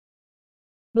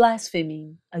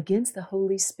Blaspheming against the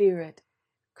Holy Spirit.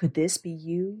 Could this be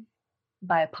you?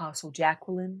 By Apostle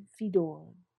Jacqueline Fedor.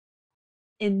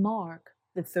 In Mark,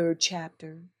 the 3rd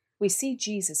chapter, we see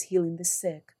Jesus healing the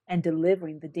sick and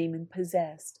delivering the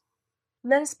demon-possessed.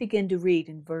 Let us begin to read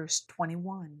in verse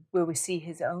 21, where we see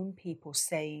his own people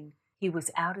saying he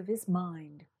was out of his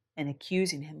mind and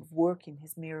accusing him of working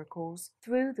his miracles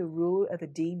through the ruler of the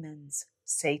demons,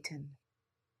 Satan.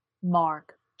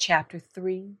 Mark chapter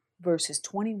 3, verses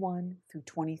 21 through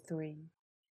 23.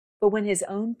 But when his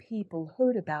own people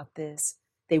heard about this,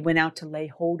 they went out to lay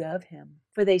hold of him,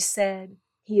 for they said,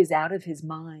 "He is out of his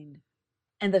mind."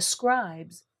 And the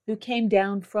scribes who came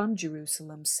down from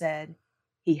Jerusalem said,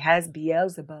 "He has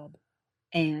Beelzebub,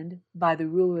 and by the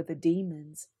ruler of the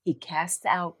demons he casts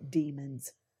out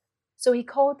demons." So he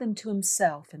called them to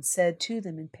himself and said to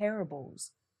them in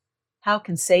parables, "How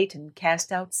can Satan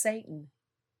cast out Satan?"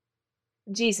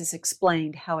 Jesus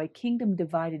explained how a kingdom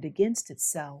divided against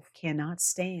itself cannot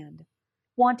stand.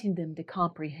 Wanting them to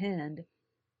comprehend,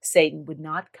 Satan would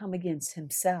not come against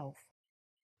himself.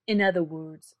 In other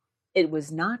words, it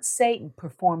was not Satan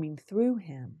performing through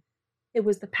him. It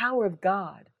was the power of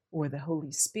God, or the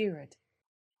Holy Spirit.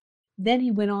 Then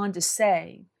he went on to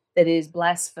say that it is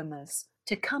blasphemous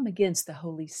to come against the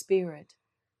Holy Spirit.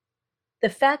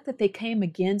 The fact that they came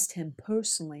against him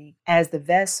personally as the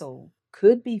vessel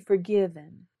could be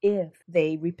forgiven if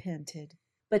they repented.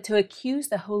 But to accuse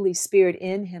the Holy Spirit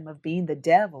in him of being the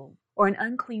devil or an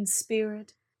unclean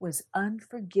spirit was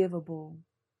unforgivable.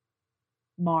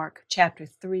 Mark chapter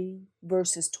 3,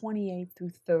 verses 28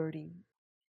 through 30.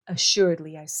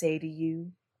 Assuredly, I say to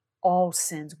you, all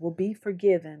sins will be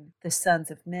forgiven the sons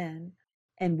of men,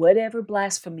 and whatever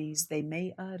blasphemies they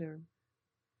may utter.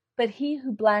 But he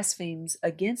who blasphemes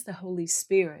against the Holy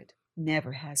Spirit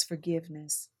never has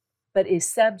forgiveness, but is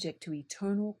subject to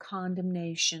eternal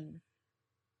condemnation.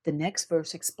 The next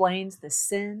verse explains the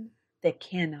sin that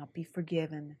cannot be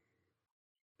forgiven.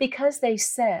 Because they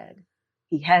said,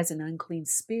 "He has an unclean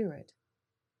spirit,"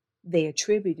 they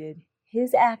attributed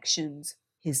his actions,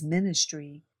 his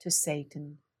ministry, to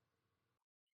Satan.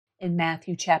 In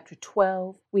Matthew chapter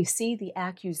 12, we see the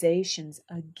accusations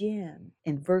again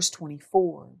in verse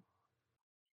 24.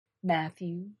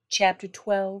 Matthew chapter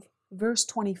 12, verse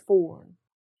 24.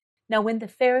 Now when the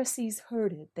Pharisees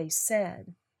heard it, they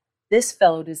said, "This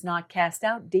fellow does not cast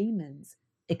out demons,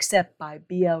 except by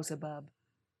Beelzebub,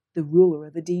 the ruler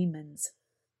of the demons."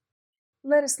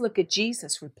 Let us look at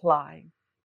Jesus' reply.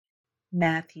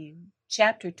 Matthew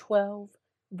chapter 12,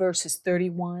 verses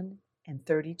 31 and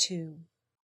 32.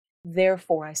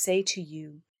 Therefore I say to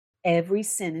you, every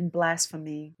sin and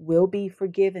blasphemy will be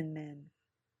forgiven men,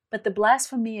 but the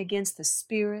blasphemy against the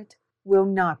Spirit will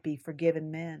not be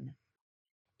forgiven men.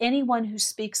 Anyone who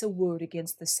speaks a word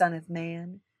against the Son of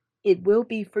Man, it will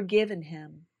be forgiven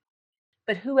him.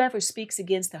 But whoever speaks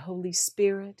against the Holy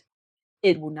Spirit,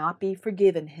 it will not be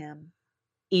forgiven him,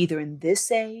 either in this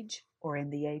age or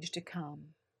in the age to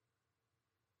come.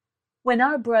 When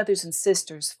our brothers and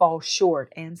sisters fall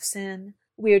short and sin,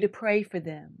 we are to pray for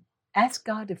them, ask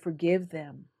God to forgive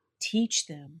them, teach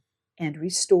them, and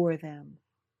restore them.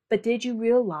 But did you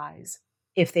realize,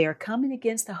 if they are coming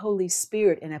against the Holy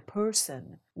Spirit in a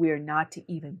person, we are not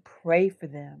to even pray for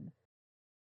them?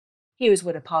 Here's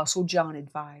what Apostle John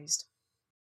advised.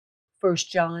 1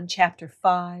 John chapter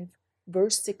 5,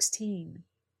 verse 16.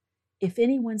 If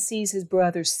anyone sees his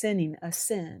brother sinning a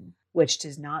sin which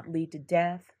does not lead to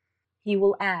death, he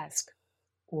will ask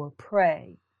or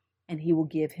pray, and he will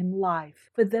give him life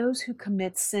for those who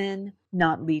commit sin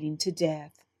not leading to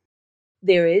death.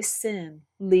 There is sin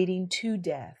leading to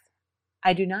death.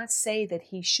 I do not say that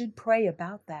he should pray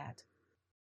about that.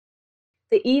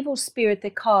 The evil spirit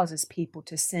that causes people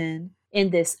to sin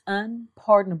in this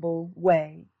unpardonable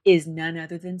way is none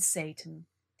other than Satan,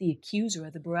 the accuser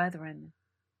of the brethren.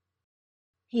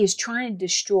 He is trying to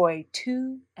destroy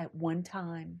two at one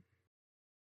time.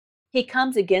 He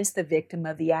comes against the victim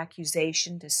of the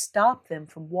accusation to stop them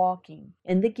from walking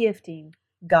in the gifting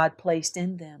God placed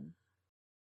in them.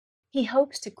 He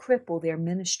hopes to cripple their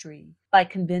ministry by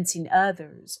convincing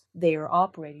others they are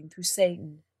operating through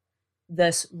Satan,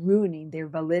 thus ruining their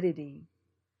validity.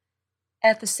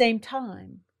 At the same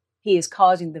time, he is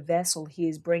causing the vessel he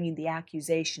is bringing the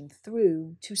accusation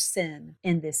through to sin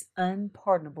in this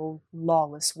unpardonable,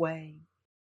 lawless way.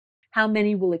 How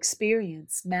many will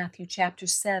experience Matthew chapter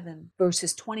 7,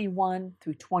 verses 21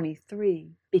 through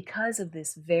 23 because of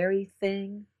this very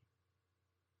thing?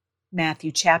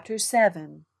 Matthew chapter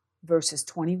 7, verses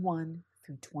 21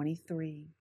 through 23.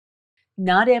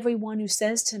 Not everyone who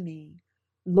says to me,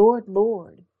 Lord,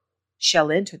 Lord,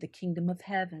 shall enter the kingdom of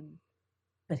heaven,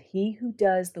 but he who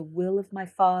does the will of my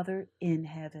Father in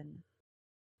heaven.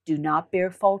 Do not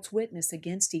bear false witness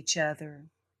against each other.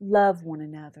 Love one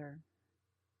another.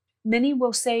 Many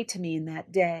will say to me in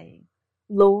that day,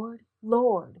 Lord,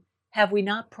 Lord, have we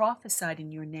not prophesied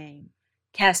in your name,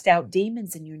 cast out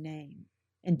demons in your name,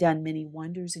 and done many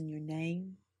wonders in your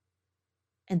name?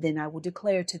 And then I will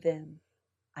declare to them,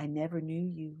 I never knew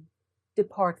you.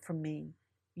 Depart from me,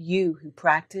 you who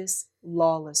practice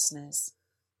lawlessness.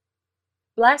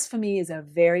 Blasphemy is a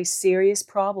very serious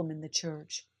problem in the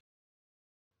church.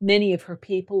 Many of her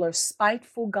people are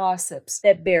spiteful gossips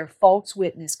that bear false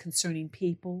witness concerning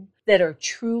people that are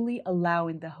truly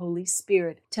allowing the Holy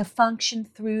Spirit to function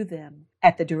through them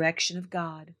at the direction of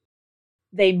God.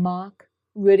 They mock,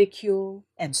 ridicule,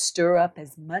 and stir up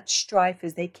as much strife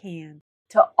as they can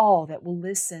to all that will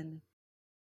listen.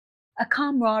 A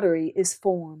camaraderie is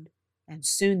formed, and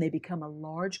soon they become a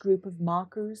large group of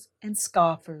mockers and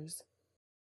scoffers.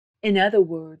 In other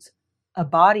words, a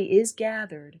body is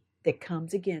gathered that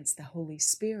comes against the Holy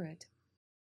Spirit.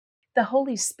 The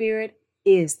Holy Spirit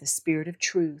is the Spirit of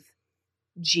truth,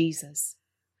 Jesus.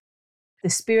 The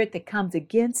spirit that comes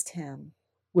against him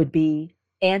would be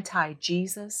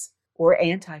anti-Jesus or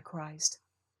antichrist.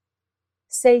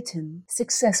 Satan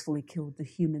successfully killed the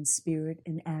human spirit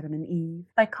in Adam and Eve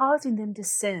by causing them to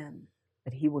sin,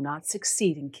 but he will not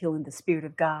succeed in killing the Spirit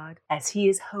of God, as he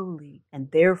is holy and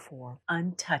therefore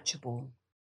untouchable.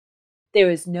 There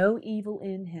is no evil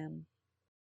in him.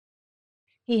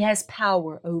 He has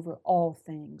power over all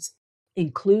things,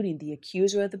 including the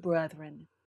accuser of the brethren.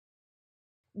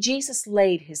 Jesus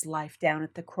laid his life down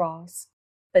at the cross,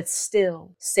 but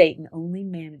still Satan only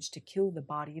managed to kill the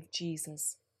body of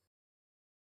Jesus.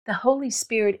 The Holy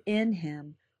Spirit in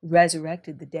him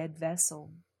resurrected the dead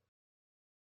vessel.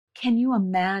 Can you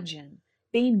imagine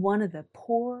being one of the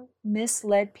poor,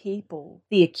 misled people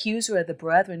the accuser of the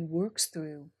brethren works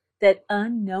through that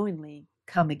unknowingly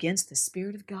come against the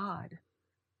Spirit of God?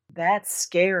 That's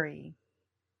scary.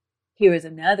 Here is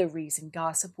another reason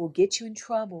gossip will get you in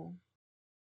trouble.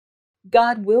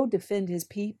 God will defend his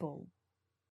people.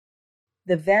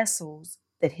 The vessels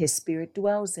that his Spirit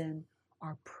dwells in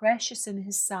are precious in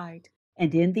his sight,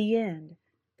 and in the end,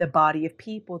 the body of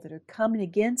people that are coming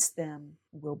against them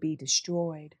will be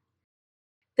destroyed.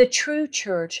 The true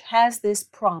church has this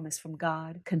promise from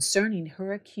God concerning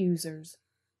her accusers.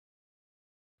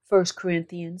 1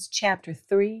 Corinthians chapter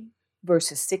 3,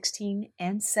 verses 16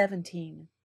 and 17.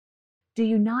 Do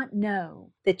you not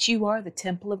know that you are the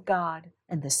temple of God,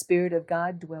 and the Spirit of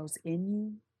God dwells in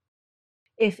you?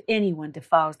 If anyone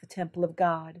defiles the temple of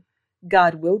God,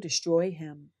 God will destroy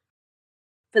him.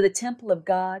 For the temple of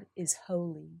God is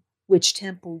holy, which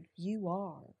temple you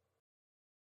are.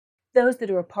 Those that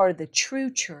are a part of the true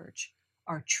church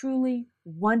are truly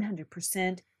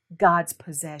 100% God's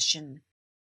possession.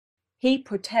 He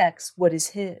protects what is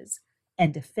his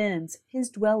and defends his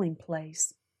dwelling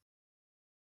place.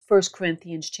 1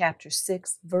 Corinthians chapter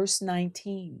 6, verse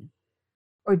 19.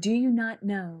 Or do you not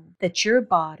know that your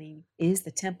body is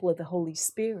the temple of the Holy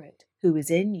Spirit who is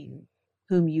in you,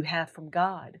 whom you have from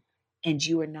God, and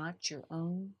you are not your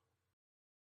own?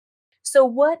 So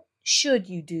what should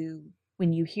you do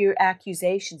when you hear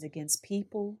accusations against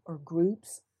people or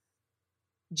groups?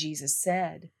 Jesus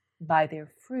said, by their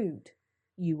fruit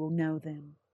you will know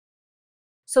them.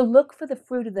 So look for the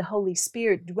fruit of the Holy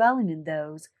Spirit dwelling in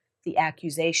those the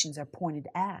accusations are pointed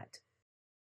at.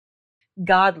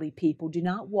 Godly people do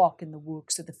not walk in the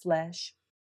works of the flesh.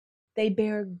 They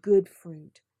bear good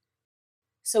fruit.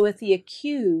 So if the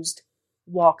accused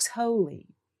walks holy,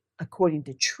 according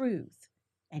to truth,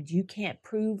 and you can't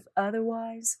prove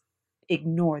otherwise,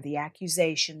 ignore the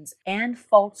accusations and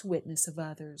false witness of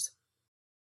others.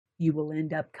 You will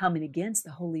end up coming against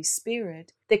the Holy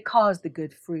Spirit that caused the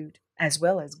good fruit, as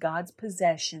well as God's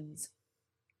possessions.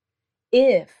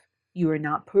 If you are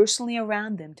not personally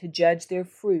around them to judge their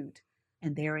fruit,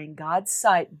 and they are in God's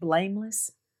sight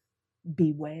blameless,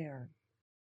 beware.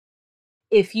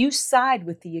 If you side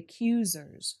with the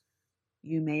accusers,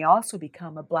 you may also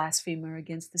become a blasphemer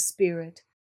against the Spirit,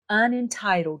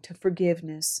 unentitled to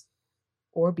forgiveness,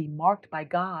 or be marked by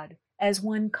God as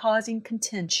one causing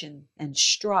contention and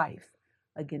strife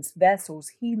against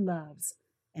vessels he loves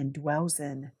and dwells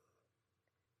in.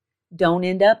 Don't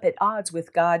end up at odds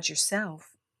with God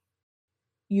yourself.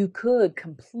 You could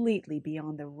completely be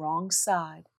on the wrong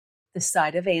side, the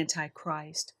side of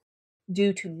Antichrist,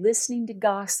 due to listening to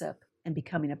gossip and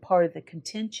becoming a part of the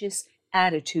contentious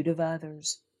attitude of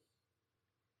others.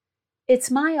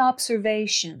 It's my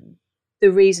observation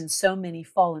the reason so many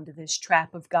fall into this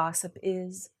trap of gossip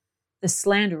is the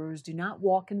slanderers do not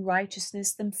walk in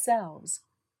righteousness themselves.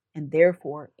 and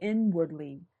therefore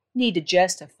inwardly need to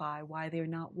justify why they're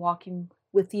not walking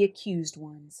with the accused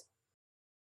ones.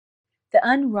 The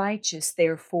unrighteous,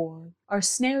 therefore, are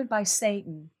snared by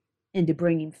Satan into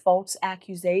bringing false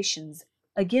accusations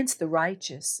against the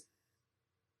righteous.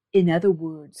 In other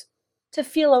words, to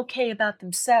feel okay about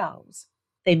themselves,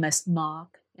 they must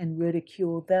mock and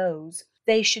ridicule those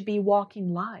they should be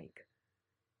walking like.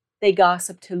 They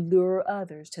gossip to lure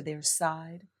others to their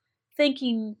side,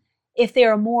 thinking if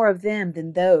there are more of them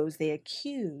than those they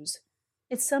accuse,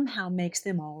 it somehow makes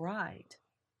them all right.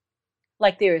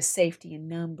 Like there is safety in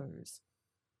numbers.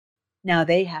 Now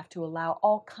they have to allow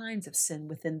all kinds of sin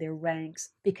within their ranks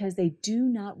because they do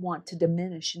not want to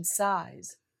diminish in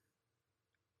size.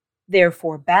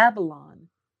 Therefore, Babylon,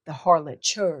 the harlot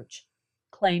church,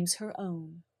 claims her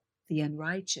own, the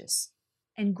unrighteous,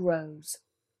 and grows.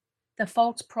 The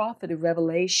false prophet of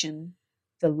Revelation,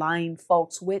 the lying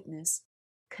false witness,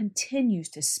 continues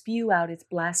to spew out its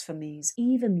blasphemies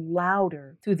even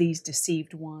louder through these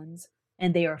deceived ones,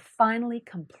 and they are finally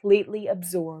completely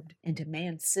absorbed into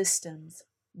man's systems,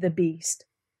 the beast.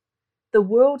 The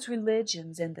world's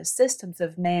religions and the systems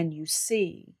of man you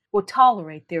see will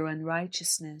tolerate their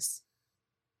unrighteousness.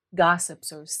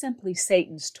 Gossips are simply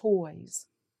Satan's toys.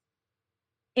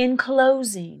 In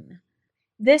closing,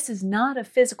 this is not a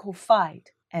physical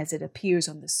fight as it appears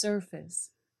on the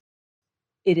surface.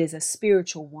 It is a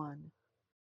spiritual one.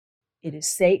 It is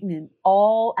Satan in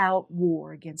all-out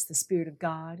war against the Spirit of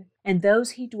God and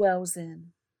those he dwells in.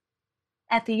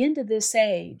 At the end of this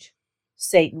age,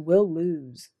 Satan will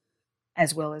lose,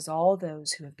 as well as all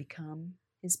those who have become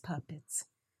his puppets.